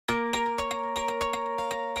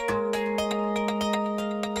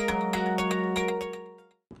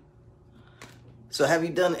So have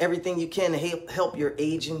you done everything you can to help your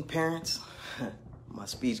aging parents? My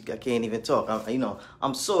speech, I can't even talk.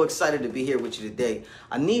 I'm so excited to be here with you today.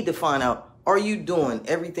 I need to find out, are you doing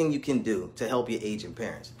everything you can do to help your aging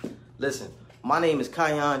parents? Listen, my name is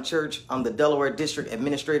H.I.P.A.A. Church. I'm the Delaware District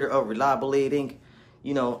Administrator of Portability.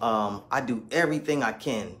 I do everything I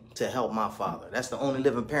can to help my father. That's the only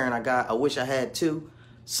living parent I got. I wish I had two.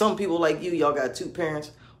 Some people like you, y'all got two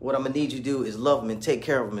parents. What I'm gonna need you to do is love them and take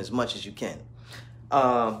care of them as much as you can.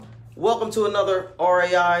 Welcome to another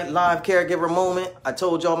RAI live caregiver moment. I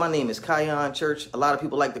told y'all my name is H.I.P.A.A. Church. A lot of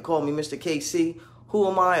people like to call me Mr. KC. Who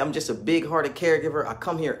am I? I'm just a big-hearted caregiver. I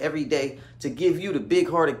come here every day to give you the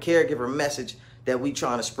big-hearted caregiver message that we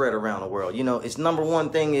trying to spread around the world. It's number one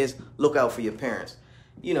thing is look out for your parents.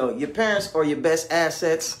 Your parents are your best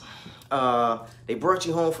assets. They brought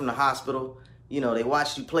you home from the hospital. They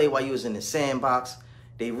watched you play while you was in the sandbox.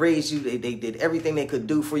 They raised you. They did everything they could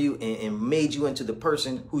do for you and made you into the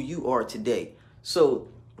person who you are today. So,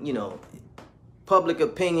 public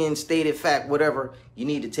opinion, stated fact, whatever, you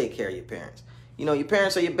need to take care of your parents. Your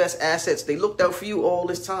parents are your best assets. They looked out for you all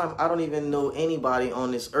this time. I don't even know anybody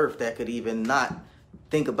on this earth that could even not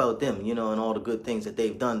think about them, and all the good things that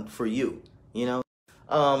they've done for you,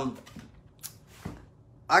 I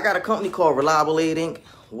got a company called Portability.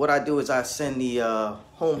 What I do is I send the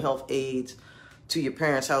home health aides to your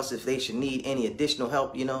parents' house if they should need any additional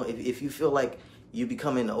help. If you feel like you're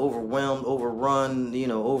becoming overwhelmed, overrun,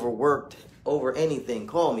 overworked, over anything,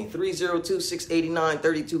 call me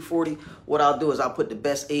 302-689-3240. What I'll do is I'll put the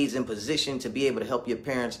best aides in position to be able to help your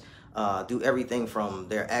parents do everything from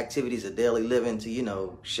their activities of daily living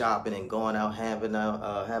to shopping and going out, having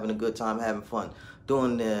a good time, having fun,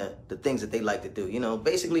 doing the things that they like to do.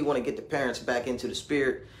 Basically want to get the parents back into the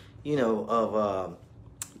spirit of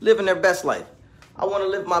living their best life. I want to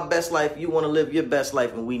live my best life, you want to live your best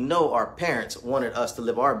life, and we know our parents wanted us to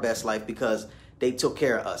live our best life because they took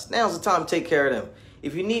care of us. Now's the time to take care of them.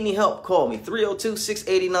 If you need any help, call me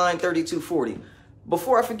 302-689-3240.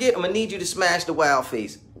 Before I forget, I'm gonna need you to smash the wow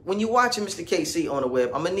face. When you're watching Mr. KC on the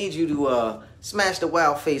web, I'm gonna need you to smash the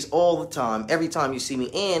wow face all the time, every time you see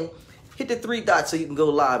me, and hit the 3 dots so you can go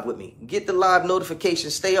live with me. Get the live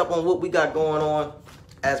notifications, stay up on what we got going on.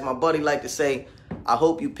 As my buddy like to say, I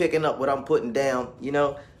hope you picking up what I'm putting down,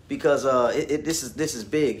 because this is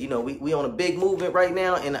big. We on a big movement right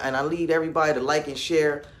now, and I need everybody to like and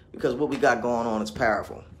share because what we got going on is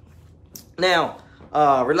powerful. Now,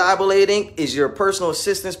 Portability is your personal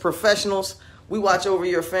assistance professionals. We watch over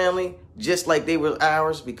your family just like they were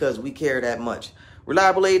ours because we care that much.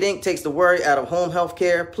 Portability takes the worry out of home health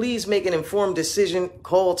care. Please make an informed decision.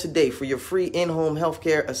 Call today for your free in-home health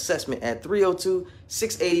care assessment at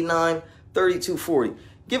 302-689-3240.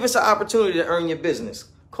 Give us an opportunity to earn your business.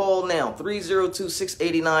 Call now,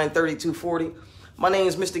 302-689-3240. My name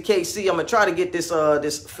is Mr. KC. I'm going to try to get this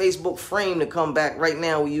this Facebook frame to come back. Right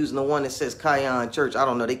now, we're using the one that says H.I.P.A.A. Church. I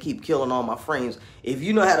don't know. They keep killing all my frames. If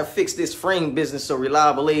you know how to fix this frame business so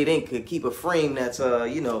Portability could keep a frame that's,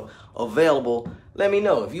 available, let me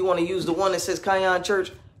know. If you want to use the one that says H.I.P.A.A.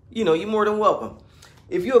 Church, you're more than welcome.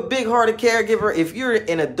 If you're a big-hearted caregiver, if you're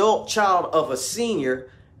an adult child of a senior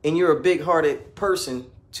and you're a big-hearted person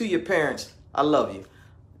to your parents, I love you.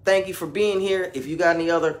 Thank you for being here. If you got any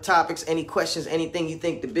other topics, any questions, anything you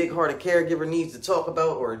think the big-hearted caregiver needs to talk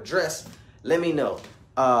about or address, let me know.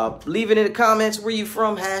 Leave it in the comments. Where you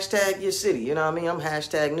from? Hashtag your city. You know what I mean? I'm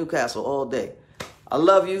hashtag Newcastle all day. I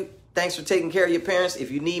love you. Thanks for taking care of your parents. If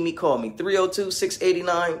you need me, call me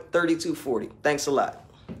 302-689-3240. Thanks a lot.